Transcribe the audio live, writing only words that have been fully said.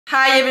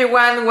Hi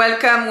everyone,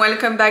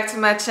 welcome back to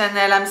my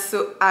channel. I'm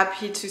so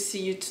happy to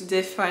see you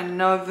today for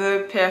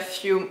another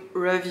perfume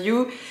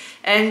review.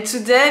 And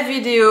today's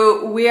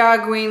video we are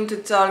going to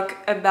talk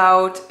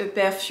about a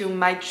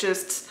perfume I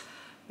just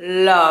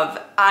love.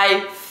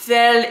 I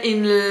fell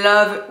in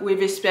love with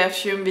this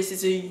perfume. This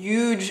is a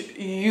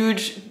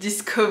huge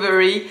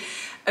discovery.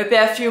 A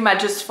perfume I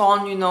just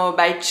found, you know,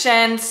 by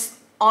chance,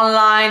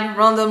 online,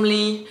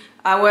 randomly.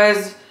 I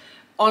was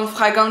on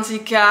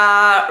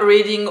Fragrantica,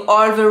 reading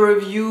all the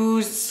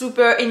reviews,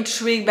 super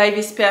intrigued by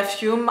this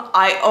perfume.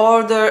 I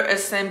ordered a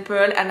sample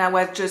and I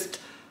was just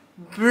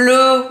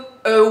blown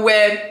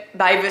away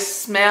by the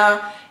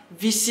smell.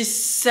 This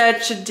is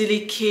such a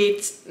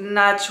delicate,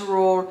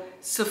 natural,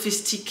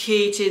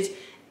 sophisticated,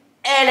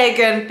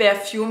 elegant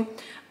perfume.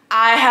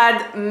 I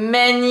had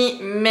many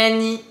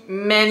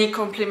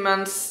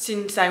compliments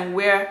since I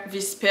wear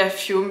this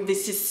perfume.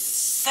 This is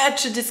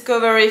such a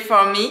discovery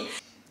for me.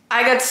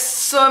 I got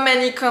so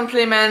many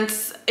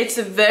compliments. It's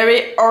a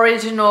very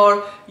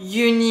original,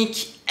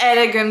 unique,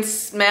 elegant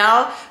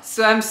smell.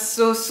 So I'm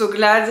so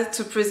glad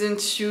to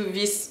present you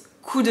this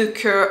coup de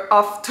cœur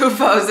of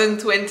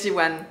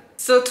 2021.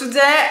 So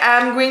today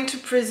I'm going to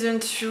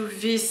present you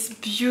this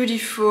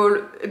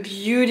beautiful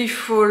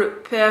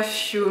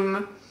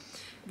perfume.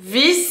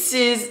 This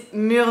is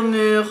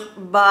Murmure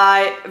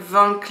by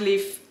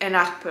Cleef and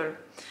Arpels.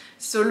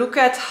 So look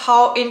at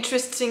how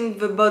interesting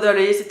the bottle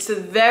is. It's a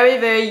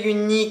very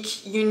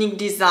unique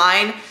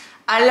design.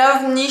 I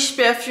love niche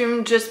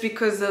perfume just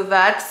because of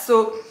that.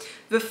 So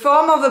the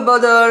form of the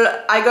bottle,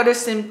 I got a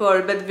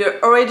sample, but the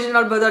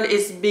original bottle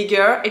is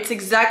bigger. It's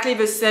exactly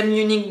the same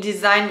unique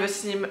design, the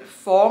same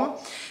form.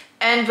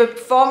 And the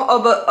form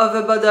of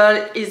the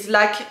bottle is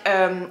like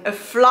a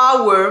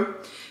flower.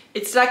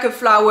 It's like a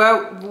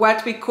flower,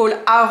 what we call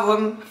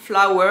arum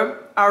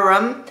flower,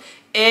 arum,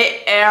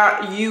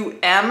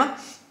 A-R-U-M.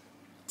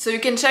 So you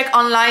can check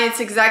online, it's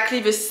exactly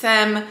the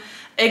same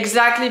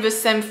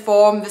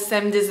form, the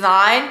same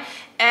design.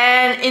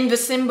 And in the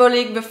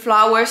symbolic, the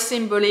flower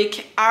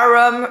symbolic,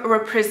 arum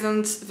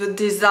represents the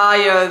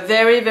desire,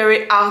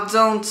 very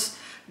ardent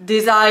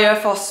desire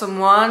for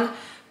someone,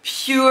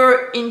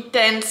 pure,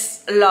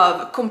 intense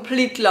love,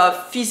 complete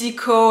love,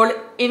 physical,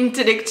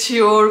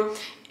 intellectual.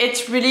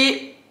 It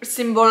really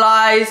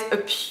symbolize a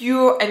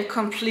pure and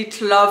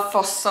complete love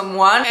for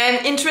someone.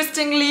 And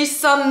interestingly,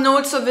 some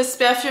notes of this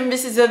perfume,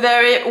 this is a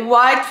very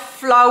white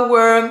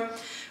flower,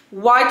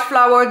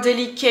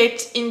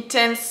 delicate,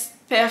 intense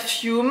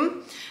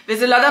perfume.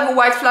 There's a lot of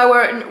white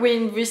flower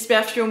in this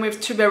perfume with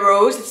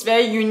tuberose. It's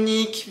very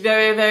unique,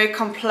 very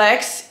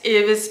complex.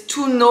 There's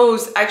two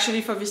notes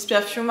actually for this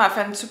perfume. I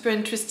find super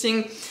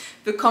interesting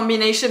the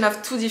combination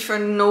of two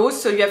different notes.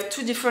 So you have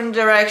two different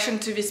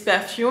directions to this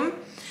perfume.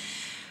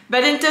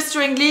 But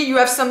interestingly, you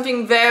have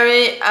something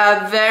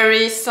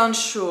very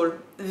sensual,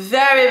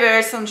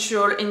 very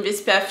sensual in this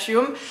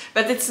perfume,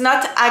 but it's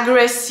not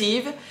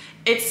aggressive,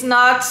 it's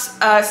not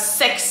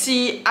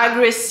sexy,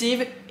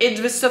 aggressive, it's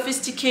the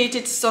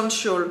sophisticated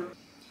sensual.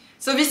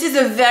 So this is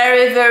a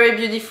very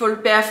beautiful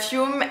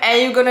perfume,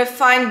 and you're gonna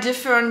find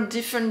different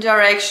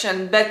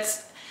direction, but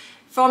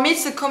for me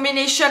it's a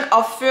combination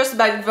of first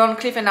by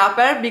Cleef and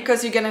Arpels,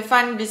 because you're gonna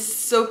find this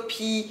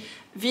soapy,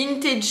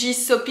 vintagey,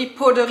 soapy,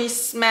 powdery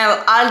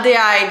smell,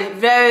 aldehyde,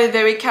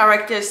 very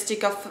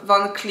characteristic of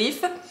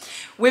Cleef,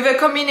 with a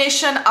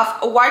combination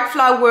of white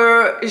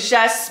flower,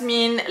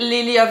 jasmine,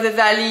 lily of the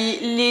valley,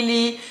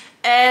 lily,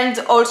 and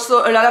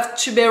also a lot of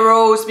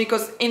tuberose,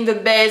 because in the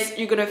base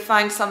you're gonna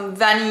find some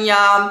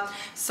vanilla,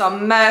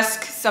 some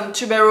musk, some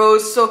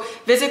tuberose. So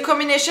there's a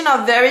combination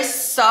of very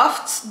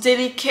soft,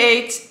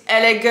 delicate,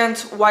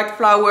 elegant white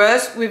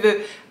flowers with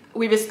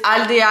this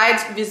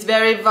aldehyde, this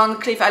very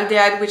Cleef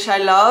aldehyde, which I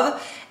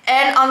love,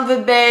 and on the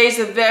base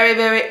a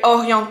very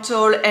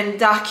oriental and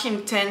dark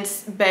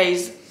intense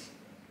base.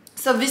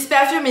 So this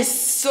perfume is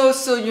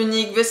so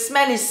unique. The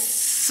smell is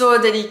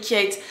so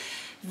delicate.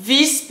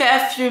 This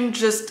perfume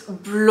just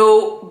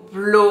blow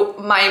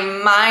my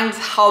mind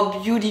how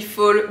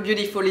beautiful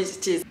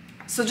it is.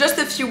 So just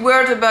a few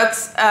words about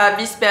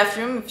this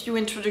perfume, a few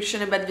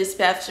introduction about this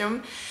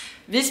perfume.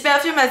 This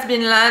perfume has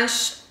been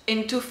launched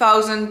in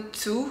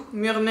 2002,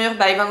 Murmure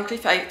by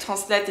Cleef. I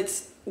translate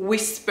it's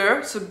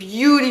whisper, so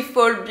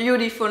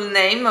beautiful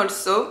name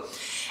also.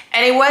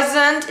 And it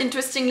wasn't,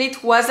 interestingly,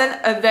 it wasn't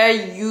a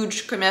very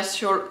huge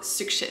commercial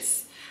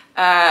success.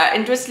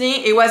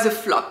 Interestingly, it was a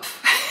flop.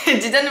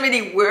 It didn't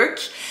really work.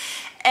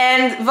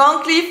 And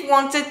Cleef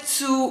wanted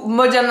to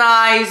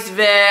modernize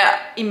their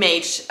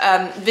image.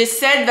 They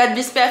said that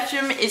this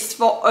perfume is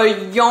for a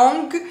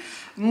young,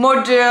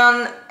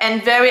 modern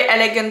and very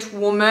elegant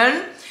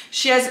woman.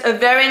 She has a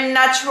very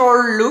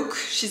natural look.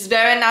 She's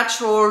very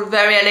natural,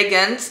 very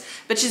elegant,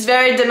 but she's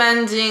very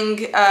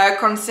demanding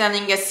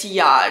concerning a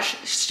sillage.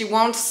 She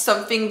wants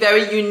something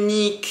very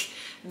unique,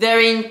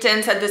 very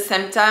intense at the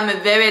same time, a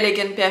very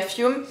elegant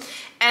perfume.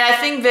 And I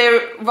think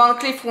Van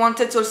Cleef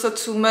wanted also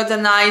to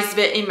modernize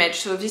their image.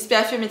 So this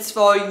perfume is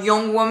for a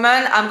young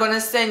woman. I'm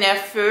gonna say in her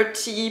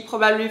 30,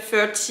 probably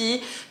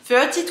 30,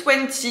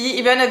 20.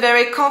 Even a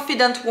very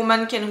confident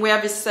woman can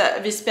wear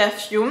this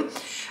perfume.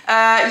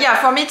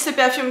 Yeah, for me it's a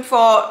perfume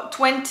for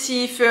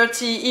 20,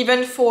 30,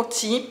 even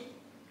 40.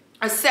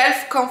 A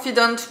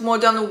self-confident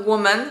modern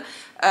woman,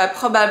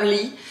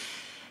 probably.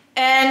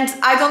 And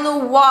I don't know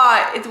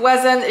why it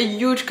wasn't a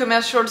huge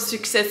commercial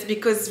success,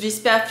 because this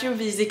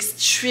perfume is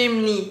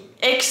extremely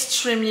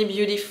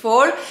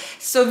beautiful.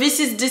 So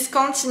this is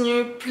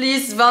discontinued.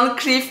 Please, Van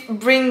Cleef,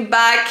 bring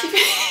back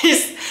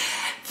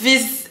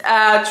this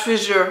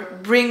treasure.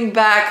 Bring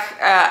back,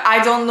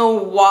 I don't know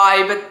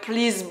why, but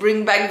please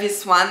bring back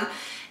this one.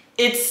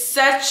 It's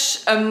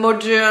such a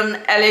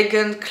modern,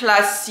 elegant,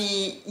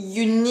 classy,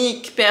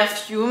 unique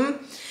perfume.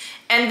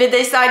 And they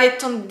decided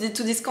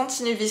to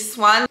discontinue this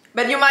one.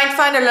 But you might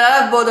find a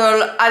lot of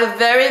bottles at a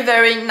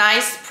very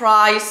nice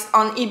price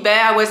on eBay.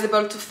 I was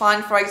able to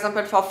find, for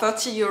example, for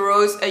 30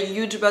 euros, a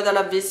huge bottle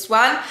of this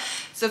one.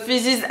 So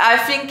this is, I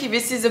think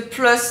this is a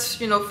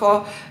plus, you know,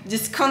 for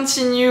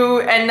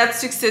discontinued and not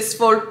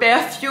successful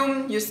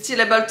perfume. You're still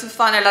able to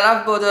find a lot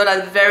of bottles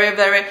at very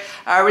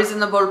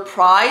reasonable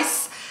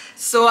price.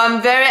 So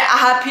I'm very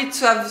happy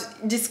to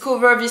have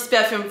discovered this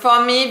perfume.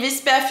 For me,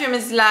 this perfume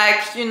is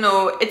like, you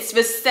know, it's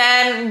the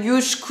same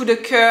huge coup de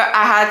cœur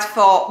I had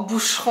for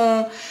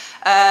Boucheron,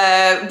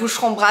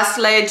 Boucheron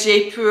Bracelet,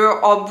 Jaipur,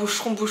 or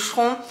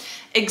Boucheron.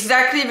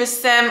 Exactly the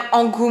same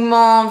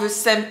engouement, the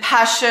same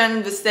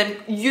passion, the same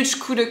huge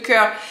coup de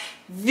cœur.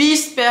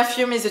 This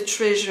perfume is a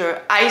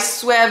treasure. I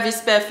swear this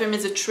perfume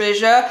is a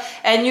treasure,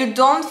 and you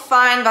don't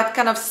find that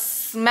kind of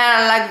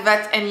smell like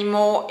that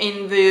anymore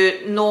in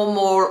the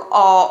normal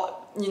or,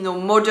 you know,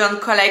 modern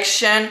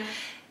collection.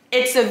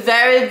 It's a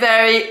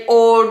very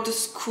old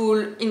school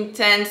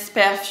intense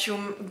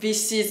perfume.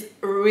 This is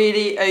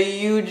really a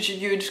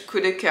huge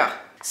coup de cœur.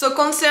 So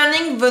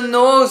concerning the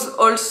nose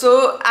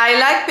also, I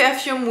like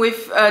perfume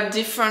with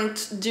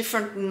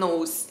different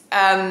nose.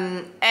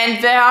 And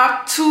there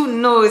are two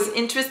noses.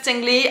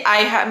 Interestingly, I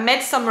have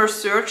made some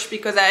research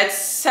because I had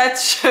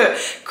such a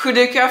coup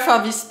de cœur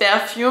for this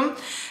perfume.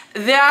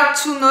 There are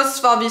two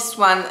notes for this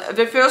one.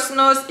 The first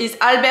nose is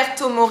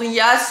Alberto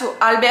Moria. So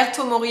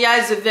Alberto Moria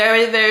is a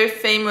very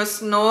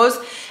famous nose,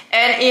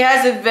 and he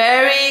has a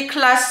very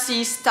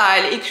classy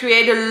style. He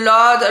created a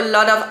lot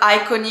of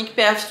iconic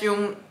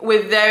perfume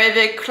with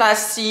very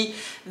classy,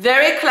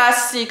 very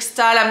classic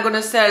style. I'm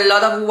gonna say a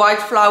lot of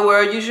white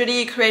flower. Usually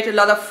he creates a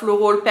lot of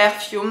floral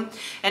perfume,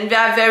 and they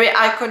are very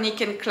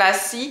iconic and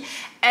classy.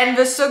 And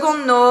the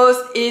second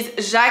nose is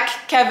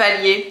Jacques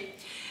Cavalier.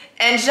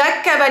 And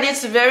Jacques Cavalier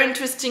is a very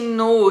interesting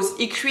nose.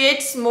 He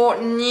creates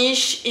more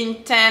niche,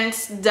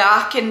 intense,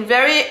 dark, and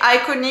very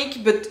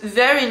iconic but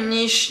very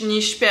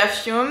niche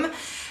perfume.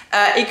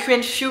 He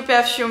creates few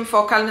perfume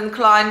for Calvin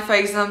Klein, for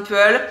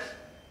example.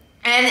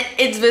 And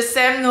it's the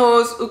same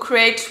nose who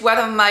creates one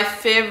of my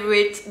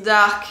favorite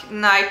dark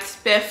night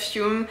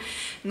perfume,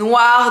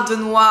 Noir de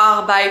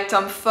Noir by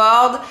Tom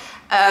Ford.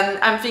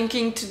 I'm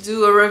thinking to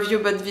do a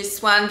review about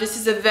this one. This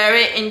is a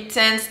very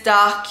intense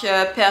dark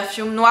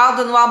perfume. Noir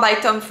de Noir by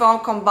Tom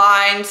Ford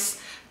combines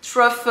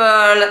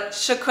truffle,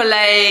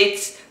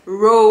 chocolate,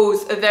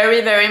 rose, a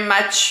very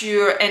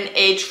mature and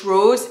aged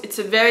rose. It's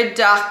a very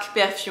dark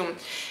perfume.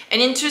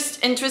 And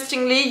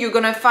interestingly, you're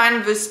gonna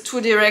find these two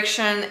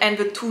directions and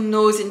the two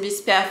notes in this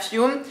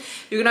perfume.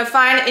 You're gonna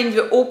find in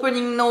the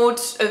opening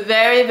notes a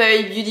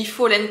very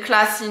beautiful and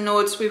classy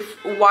notes with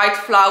white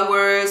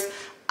flowers,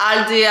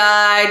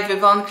 Aldehyde, the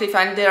Van Cleef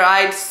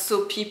Aldehyde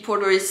soapy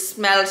powdery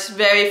smells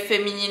very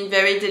feminine,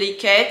 very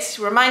delicate.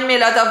 Remind me a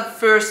lot of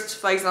First,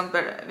 for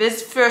example.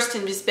 There's First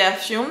in this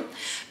perfume,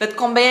 but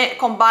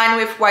combined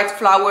with white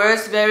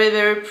flowers,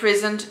 very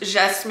present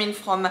Jasmine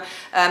from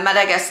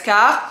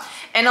Madagascar.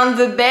 And on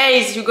the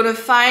base, you're gonna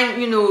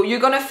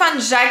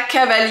find, Jacques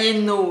Cavalier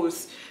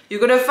nose. You're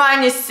gonna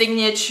find his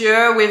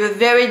signature with a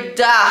very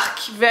dark,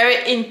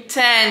 very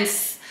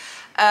intense,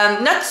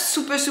 not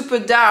super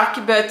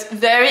dark, but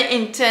very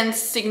intense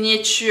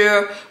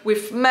signature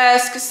with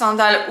musk,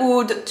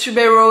 sandalwood,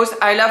 tuberose.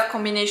 I love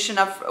combination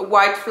of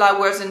white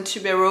flowers and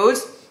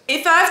tuberose.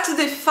 If I have to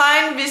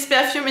define this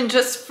perfume in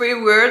just 3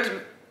 words,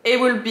 it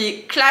will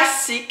be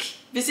classic.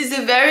 This is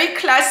a very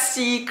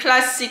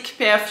classic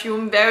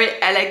perfume, very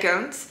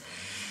elegant.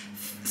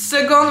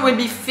 Second will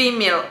be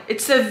female.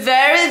 It's a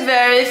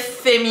very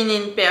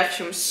feminine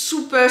perfume,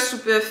 super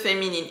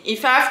feminine.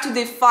 If I have to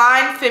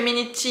define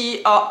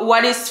femininity or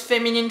what is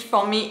feminine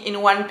for me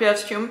in one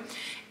perfume,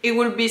 it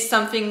will be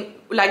something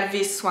like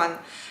this one.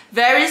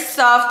 Very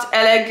soft,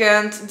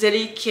 elegant,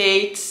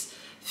 delicate.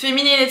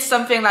 Feminine is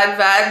something like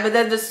that, but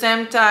at the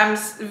same time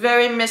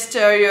very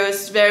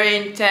mysterious, very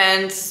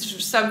intense,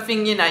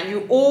 something,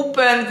 you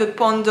open the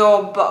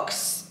Pandora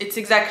box. It's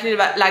exactly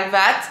like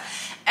that.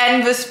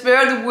 And the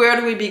third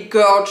word will be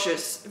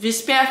gorgeous.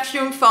 This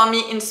perfume for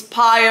me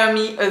inspired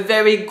me a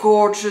very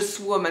gorgeous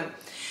woman.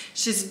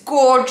 She's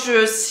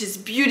gorgeous, she's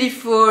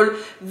beautiful,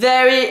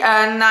 very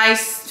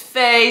nice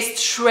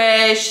face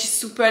tray. She's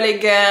super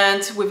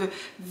elegant with a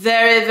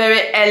very,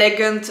 very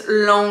elegant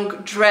long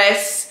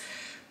dress.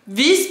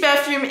 This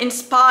perfume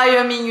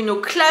inspired me, you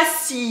know,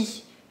 classy,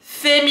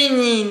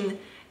 feminine,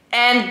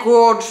 and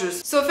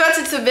gorgeous. So first,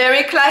 it's a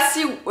very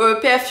classy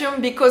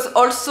perfume because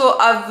also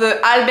of the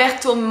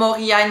Alberto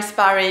Moria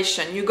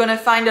inspiration. You're gonna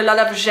find a lot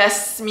of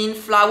jasmine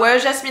flower.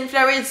 Jasmine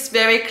flower is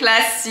very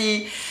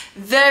classy,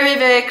 very,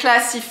 very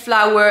classy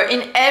flower.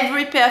 In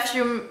every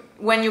perfume,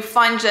 when you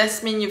find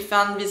jasmine, you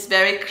find this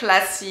very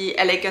classy,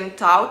 elegant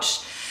touch.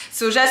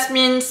 So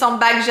jasmine,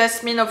 sambac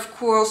jasmine, of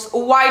course,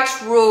 white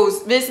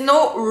rose. There's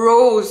no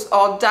rose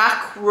or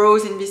dark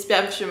rose in this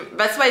perfume.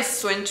 That's why it's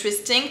so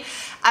interesting.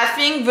 I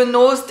think the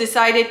nose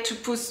decided to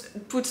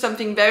put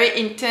something very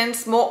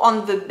intense, more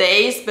on the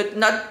base, but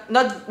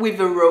not with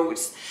the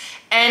rose.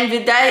 And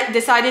they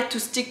decided to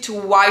stick to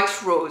white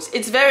rose.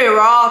 It's very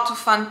rare to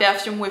find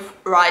perfume with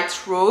white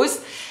rose.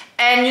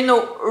 And you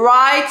know,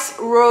 white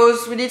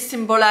rose really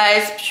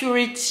symbolizes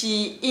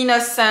purity,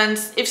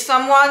 innocence. If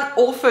someone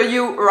offers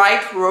you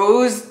white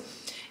rose,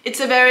 it's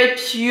a very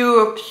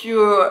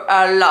pure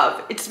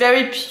love. It's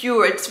very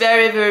pure, it's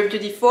very, very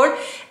beautiful.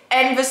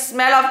 And the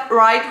smell of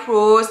white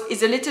rose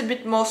is a little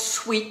bit more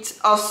sweet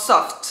or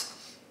soft,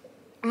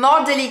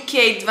 more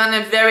delicate than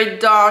a very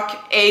dark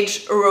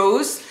aged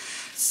rose.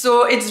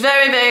 So it's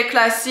very, very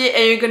classy,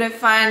 and you're gonna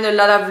find a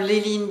lot of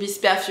lily in this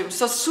perfume.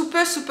 So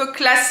super, super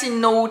classy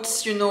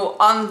notes, you know,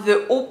 on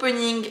the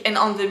opening and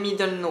on the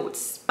middle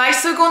notes. My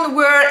second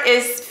word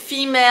is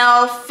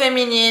female,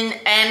 feminine,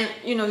 and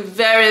you know,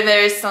 very,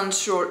 very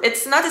sensual.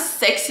 It's not a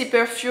sexy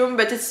perfume,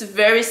 but it's a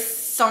very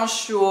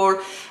sensual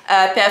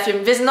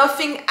perfume. There's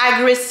nothing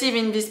aggressive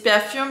in this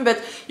perfume,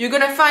 but you're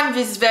gonna find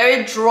this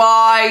very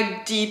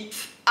dry, deep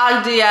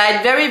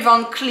aldehyde, very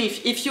Van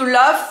Cleef. If you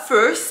love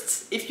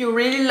first, if you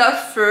really love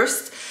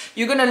first,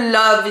 you're gonna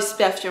love this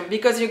perfume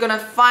because you're gonna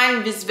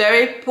find this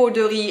very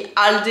powdery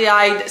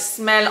aldehyde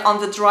smell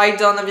on the dry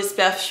down of this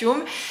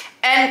perfume.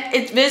 And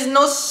there's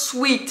no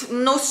sweet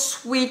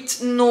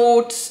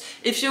notes.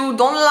 If you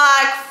don't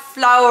like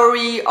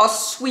flowery or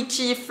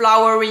sweety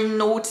flowery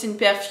notes in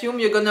perfume,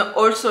 you're gonna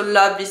also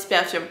love this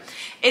perfume.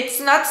 It's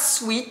not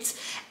sweet,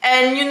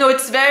 and you know,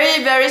 it's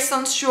very, very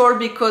sensual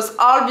because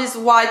all these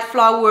white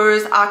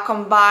flowers are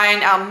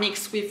combined, are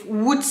mixed with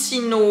woodsy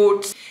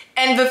notes.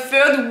 And the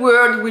third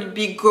word will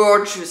be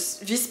gorgeous.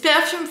 This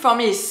perfume for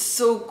me is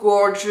so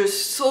gorgeous,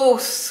 so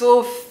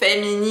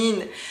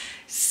feminine,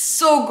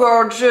 so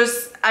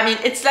gorgeous. I mean,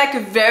 it's like a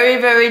very,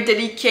 very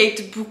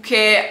delicate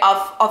bouquet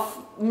of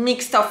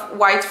mixed of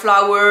white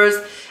flowers,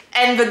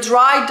 and the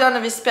dry down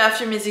of this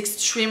perfume is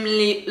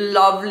extremely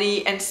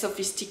lovely and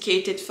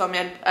sophisticated for me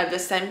at the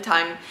same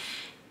time.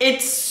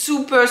 It's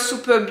super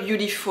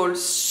beautiful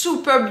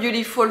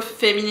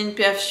feminine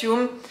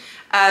perfume,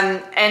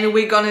 and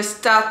we're gonna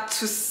start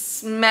to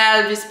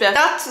smell this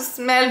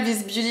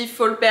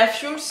beautiful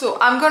perfume. So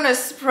I'm gonna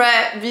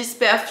spray this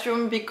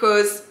perfume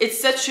because it's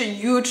such a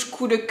huge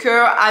coup de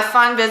coeur. I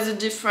find there's a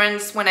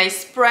difference when I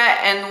spray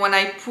and when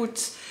I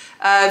put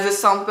the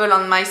sample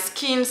on my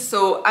skin.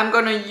 So I'm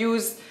gonna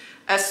use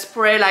a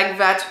spray like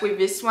that with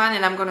this one,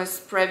 and I'm gonna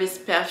spray this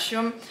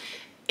perfume.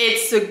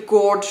 It's a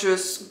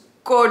gorgeous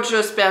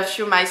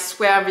perfume. I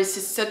swear this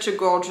is such a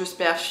gorgeous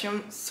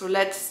perfume. So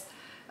let's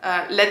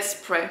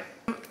spray.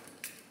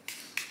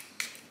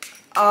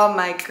 Oh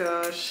my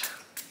gosh.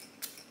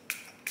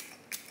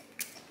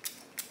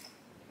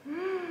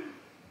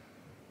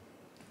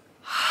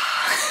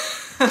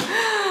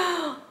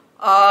 Oh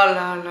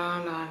la la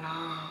la la.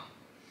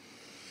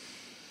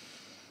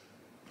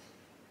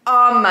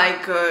 Oh my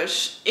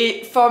gosh.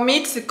 For me,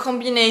 it's a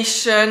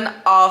combination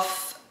of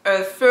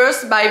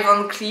first by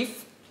Van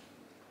Cleef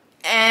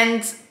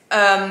and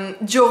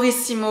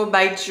Diorissimo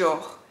by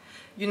Dior.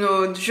 You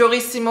know,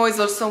 Diorissimo is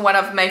also one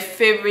of my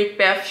favorite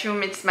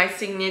perfume. It's my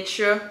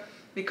signature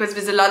because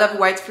there's a lot of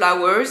white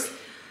flowers.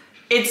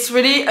 It's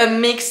really a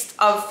mix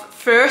of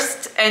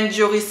first and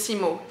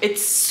Diorissimo.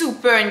 It's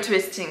super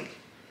interesting.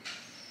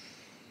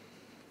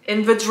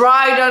 And the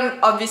dry down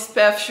of this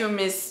perfume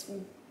is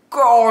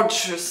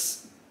gorgeous.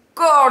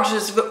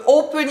 The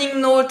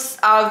opening notes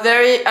are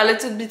a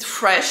little bit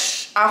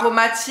fresh,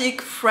 aromatic,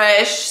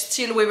 fresh,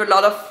 still with a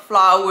lot of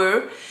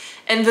flower.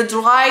 And the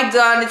dry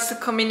down, it's a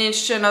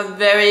combination of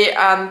very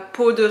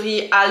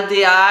powdery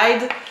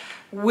aldehyde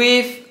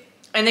with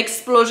an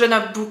explosion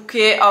of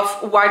bouquet of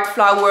white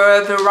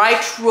flower. The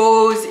white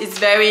rose is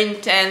very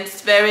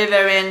intense,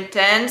 very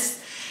intense.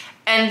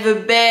 And the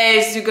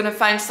base, you're gonna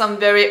find some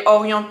very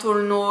oriental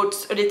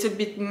notes, a little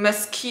bit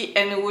musky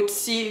and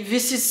woodsy.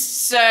 This is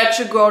such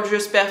a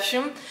gorgeous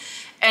perfume.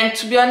 And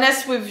to be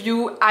honest with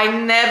you, I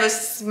never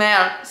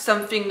smelled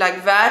something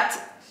like that.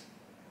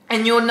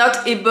 And you're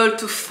not able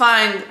to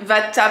find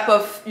that type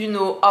of, you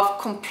know, of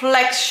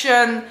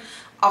complexion,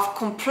 of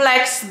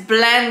complex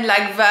blend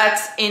like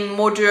that in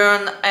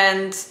modern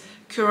and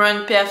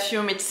current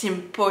perfume. It's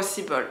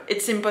impossible.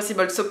 It's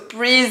impossible. So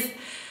please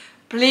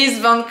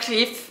Van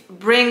Cleef,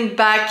 bring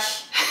back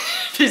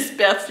this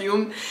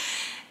perfume.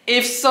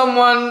 if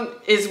someone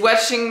is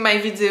watching my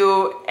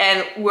video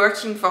and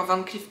working for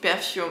Van Cleef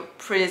perfume,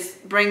 please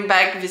bring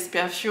back this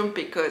perfume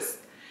because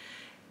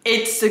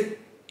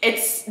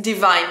it's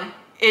divine.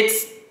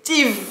 It's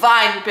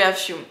divine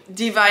perfume,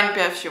 divine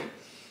perfume.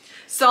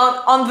 So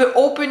on the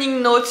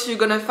opening notes, you're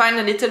gonna find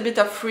a little bit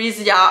of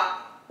freesia,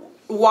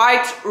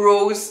 white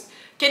rose.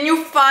 Can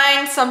you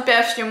find some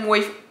perfume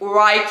with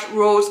white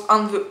rose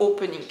on the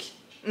opening?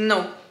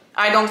 No,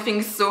 I don't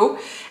think so.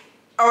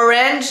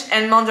 Orange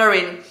and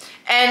mandarin.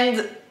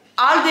 And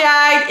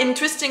Aldehyde,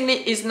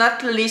 interestingly, is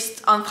not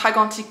listed on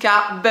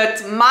Fragrantica,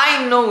 but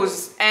my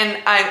nose, and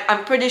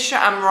I'm pretty sure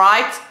I'm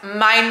right,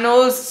 my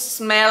nose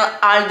smell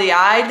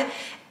Aldehyde,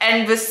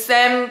 and the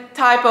same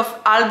type of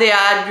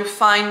Aldehyde you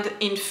find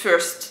in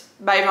First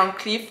by Van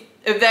Cleef,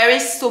 a very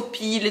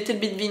soapy, little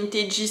bit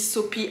vintagey,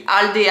 soapy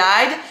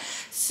Aldehyde,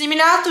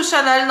 similar to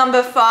Chanel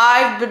No.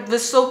 5, but the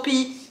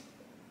soapy,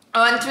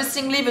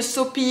 interestingly, the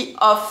soapy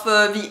of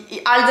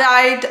the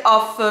Aldehyde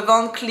of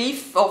Van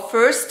Cleef or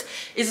First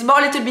is more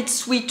a little bit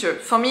sweeter.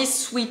 For me,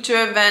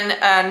 sweeter than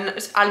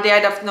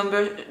Aldehyde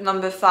of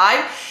number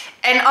 5.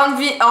 And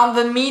on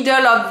the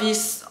middle of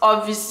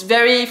this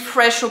very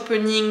fresh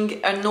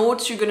opening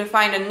notes, you're gonna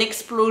find an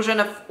explosion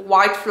of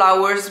white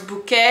flowers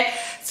bouquet.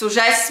 So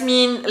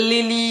jasmine,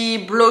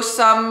 lily,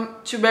 blossom,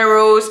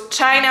 tuberose,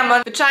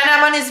 cinnamon. The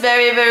cinnamon is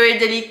very, very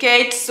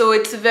delicate, so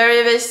it's a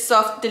very, very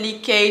soft,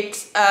 delicate,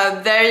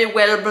 very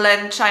well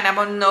blend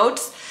cinnamon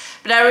notes.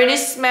 But I really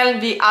smell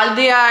the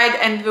Aldehyde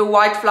and the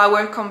white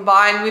flower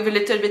combined with a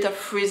little bit of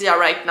freesia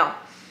right now.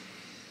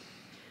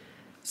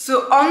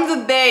 So on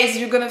the base,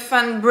 you're gonna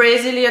find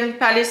Brazilian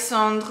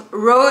palisandre,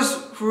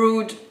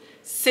 rosewood,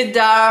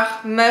 cedar,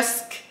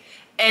 musk,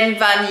 and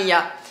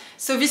vanilla.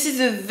 So this is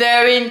a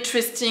very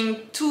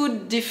interesting two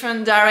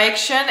different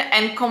directions,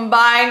 and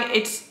combined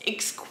it's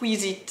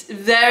exquisite,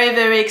 very,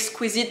 very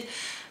exquisite.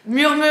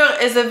 Murmure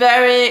is a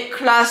very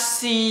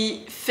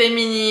classy,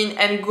 feminine,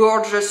 and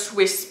gorgeous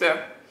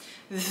whisper.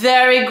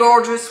 Very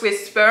gorgeous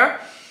whisper.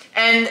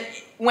 And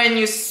when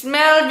you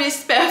smell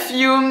this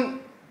perfume,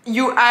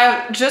 you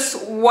have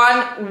just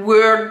one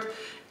word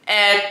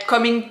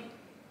coming,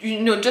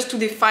 you know, just to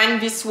define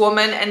this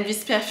woman, and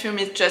this perfume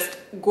is just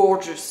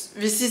gorgeous.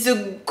 This is a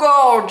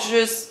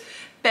gorgeous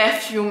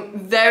perfume,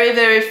 very,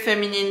 very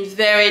feminine,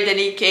 very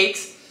delicate.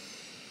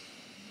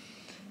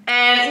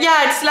 And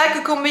yeah, it's like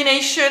a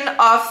combination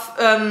of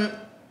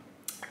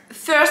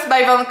First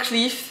by Van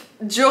Cleef,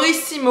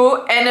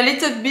 Durissimo, and a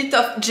little bit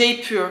of J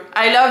Pure.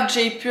 I love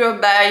J Pure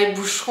by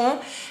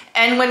Boucheron.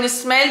 And when you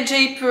smell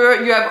J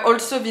Pure, you have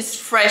also this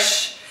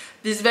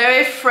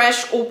very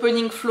fresh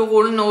opening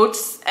floral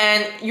notes,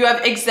 and you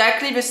have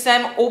exactly the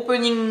same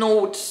opening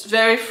notes,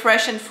 very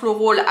fresh and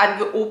floral at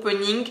the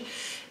opening.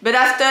 But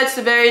after, it's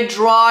a very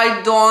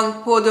dry,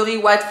 dawn, powdery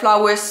white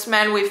flower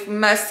smell with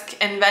musk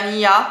and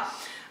vanilla.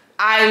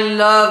 I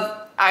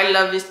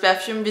love this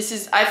perfume.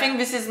 I think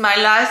this is my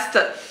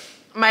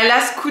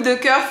last coup de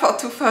cœur for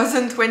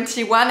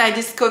 2021. I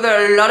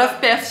discovered a lot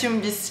of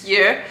perfume this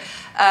year.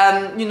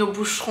 You know,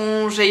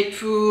 Boucheron, J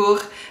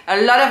Pure,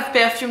 a lot of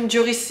perfume.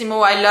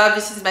 Durissimo, I love.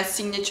 This is my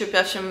signature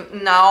perfume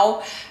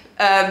now.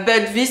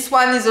 But this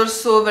one is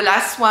also the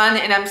last one,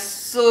 and I'm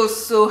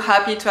so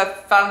happy to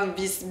have found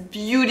this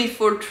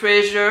beautiful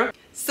treasure.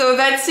 So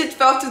that's it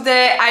for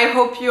today. I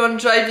hope you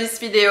enjoyed this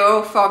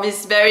video for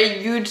this very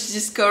huge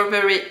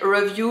discovery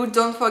review.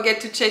 Don't forget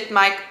to check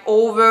my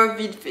other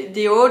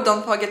video.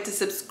 Don't forget to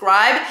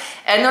subscribe,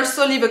 and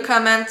also leave a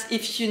comment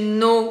if you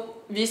know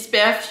this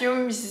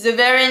perfume. This is a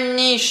very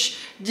niche,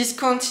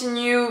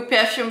 discontinued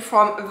perfume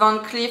from Van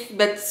Cleef,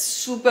 but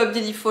super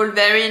beautiful,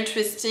 very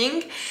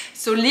interesting.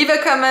 So leave a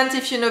comment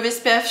if you know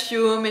this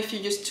perfume, if you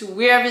used to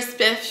wear this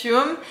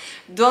perfume.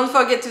 Don't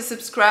forget to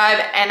subscribe,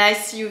 and I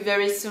see you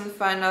very soon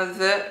for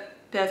another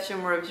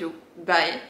perfume review. Bye!